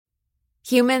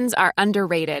Humans Are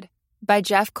Underrated by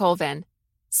Geoff Colvin.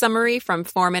 Summary from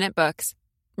 4-Minute Books.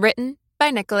 Written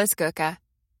by Nicholas Gucca.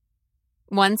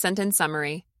 One-sentence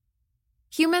summary.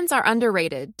 Humans Are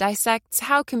Underrated dissects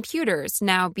how computers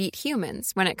now beat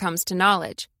humans when it comes to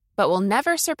knowledge, but will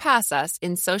never surpass us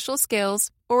in social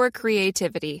skills or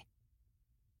creativity.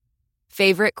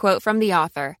 Favorite quote from the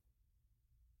author.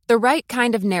 The right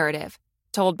kind of narrative,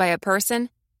 told by a person,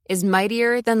 is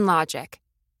mightier than logic.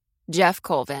 Geoff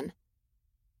Colvin.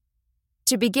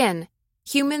 To begin,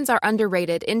 Humans Are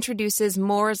Underrated introduces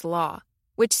Moore's Law,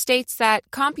 which states that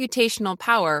computational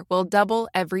power will double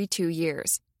every 2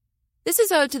 years. This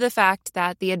is owed to the fact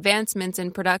that the advancements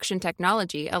in production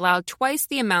technology allowed twice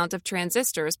the amount of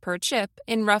transistors per chip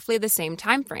in roughly the same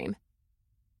time frame.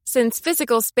 Since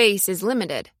physical space is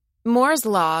limited, Moore's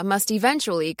Law must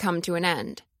eventually come to an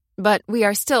end, but we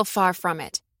are still far from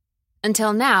it.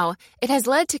 Until now, it has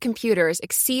led to computers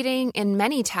exceeding in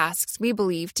many tasks we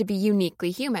believe to be uniquely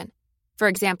human. For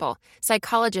example,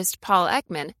 psychologist Paul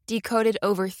Ekman decoded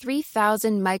over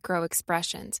 3,000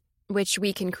 micro-expressions, which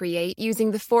we can create using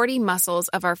the 40 muscles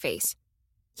of our face.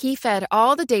 He fed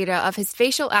all the data of his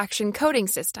facial action coding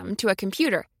system to a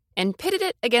computer and pitted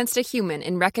it against a human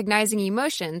in recognizing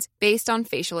emotions based on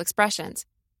facial expressions.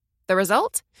 The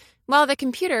result? While the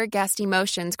computer guessed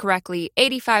emotions correctly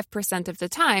 85% of the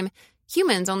time,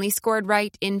 humans only scored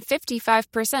right in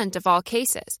 55% of all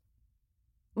cases.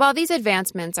 While these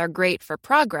advancements are great for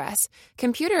progress,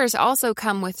 computers also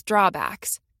come with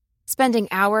drawbacks. Spending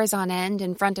hours on end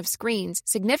in front of screens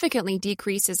significantly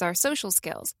decreases our social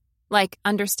skills, like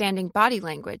understanding body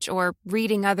language or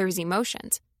reading others'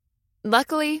 emotions.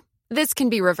 Luckily, this can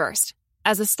be reversed,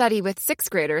 as a study with 6th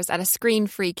graders at a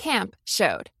screen-free camp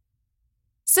showed.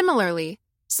 Similarly,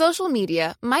 social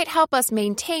media might help us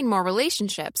maintain more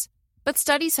relationships, but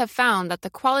studies have found that the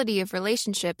quality of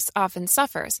relationships often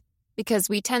suffers because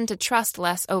we tend to trust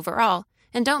less overall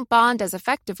and don't bond as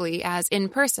effectively as in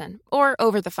person or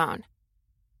over the phone.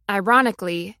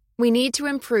 Ironically, we need to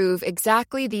improve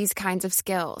exactly these kinds of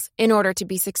skills in order to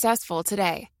be successful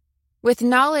today. With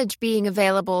knowledge being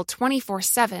available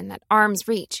 24/7 at arm's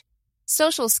reach,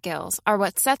 social skills are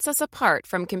what sets us apart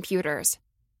from computers.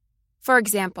 For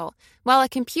example, while a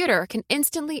computer can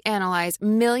instantly analyze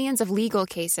millions of legal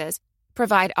cases,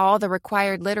 provide all the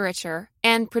required literature,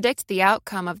 and predict the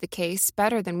outcome of the case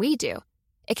better than we do,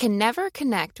 it can never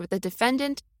connect with the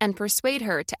defendant and persuade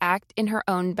her to act in her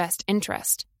own best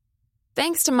interest.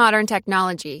 Thanks to modern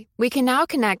technology, we can now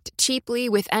connect cheaply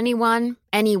with anyone,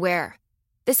 anywhere.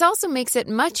 This also makes it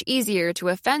much easier to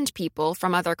offend people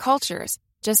from other cultures,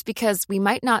 just because we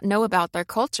might not know about their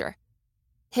culture.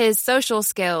 His social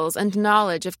skills and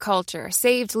knowledge of culture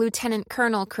saved Lieutenant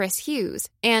Colonel Chris Hughes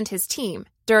and his team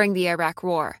during the Iraq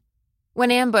War.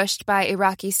 When ambushed by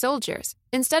Iraqi soldiers,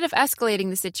 instead of escalating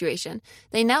the situation,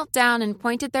 they knelt down and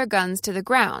pointed their guns to the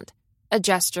ground, a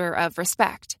gesture of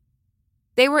respect.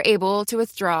 They were able to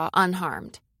withdraw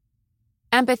unharmed.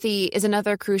 Empathy is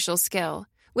another crucial skill,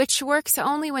 which works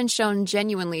only when shown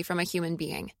genuinely from a human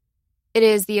being. It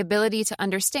is the ability to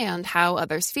understand how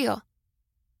others feel.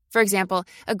 For example,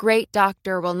 a great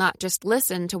doctor will not just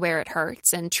listen to where it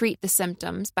hurts and treat the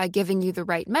symptoms by giving you the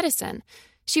right medicine.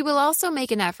 She will also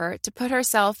make an effort to put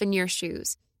herself in your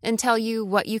shoes and tell you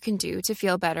what you can do to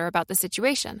feel better about the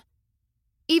situation.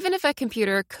 Even if a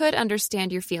computer could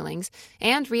understand your feelings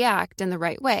and react in the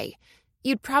right way,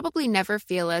 you'd probably never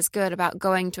feel as good about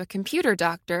going to a computer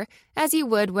doctor as you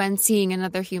would when seeing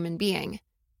another human being.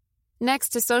 Next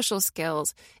to social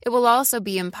skills, it will also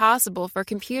be impossible for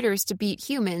computers to beat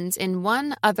humans in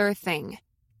one other thing: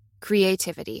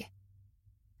 creativity.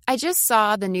 I just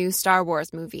saw the new Star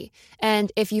Wars movie,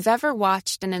 and if you've ever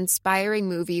watched an inspiring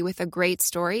movie with a great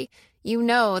story, you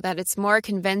know that it's more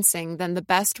convincing than the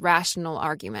best rational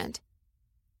argument.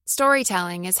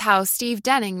 Storytelling is how Steve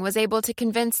Denning was able to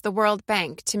convince the World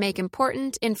Bank to make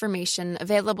important information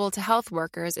available to health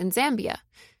workers in Zambia,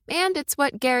 and it's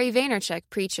what Gary Vaynerchuk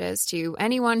preaches to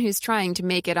anyone who's trying to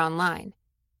make it online.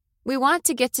 We want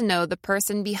to get to know the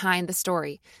person behind the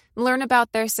story, learn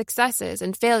about their successes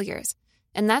and failures,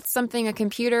 and that's something a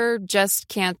computer just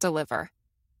can't deliver.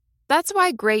 That's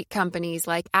why great companies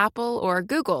like Apple or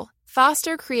Google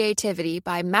foster creativity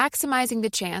by maximizing the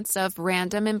chance of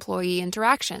random employee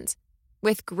interactions.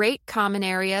 With great common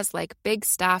areas like big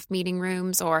staff meeting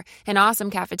rooms or an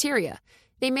awesome cafeteria,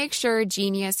 they make sure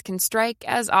genius can strike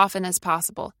as often as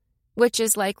possible, which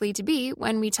is likely to be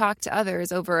when we talk to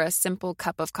others over a simple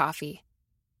cup of coffee.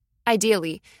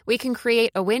 Ideally, we can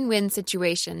create a win-win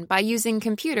situation by using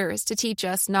computers to teach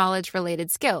us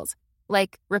knowledge-related skills,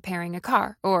 like repairing a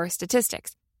car or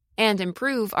statistics, and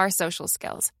improve our social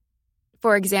skills.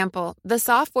 For example, the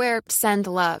software Send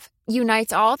Love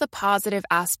unites all the positive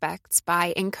aspects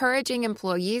by encouraging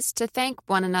employees to thank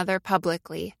one another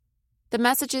publicly. The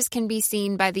messages can be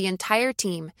seen by the entire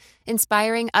team,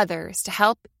 inspiring others to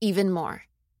help even more.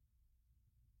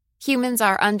 Humans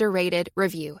Are Underrated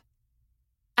review.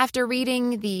 After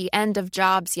reading The End of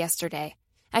Jobs yesterday,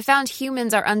 I found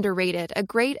Humans Are Underrated a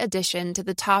great addition to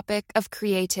the topic of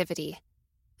creativity.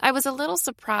 I was a little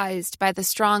surprised by the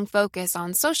strong focus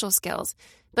on social skills,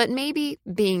 but maybe,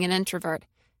 being an introvert,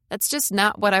 that's just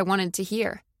not what I wanted to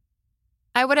hear.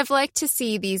 I would have liked to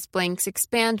see these blinks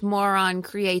expand more on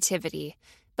creativity,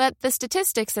 but the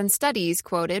statistics and studies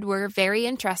quoted were very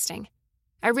interesting.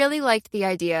 I really liked the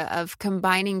idea of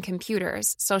combining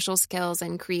computers, social skills,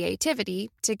 and creativity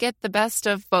to get the best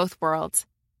of both worlds.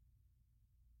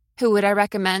 Who would I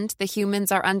recommend the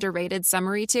Humans Are Underrated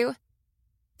summary to?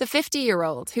 The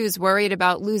 50-year-old who's worried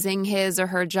about losing his or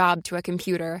her job to a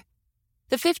computer.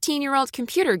 The 15-year-old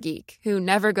computer geek who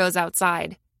never goes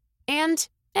outside. And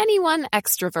anyone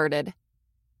extroverted.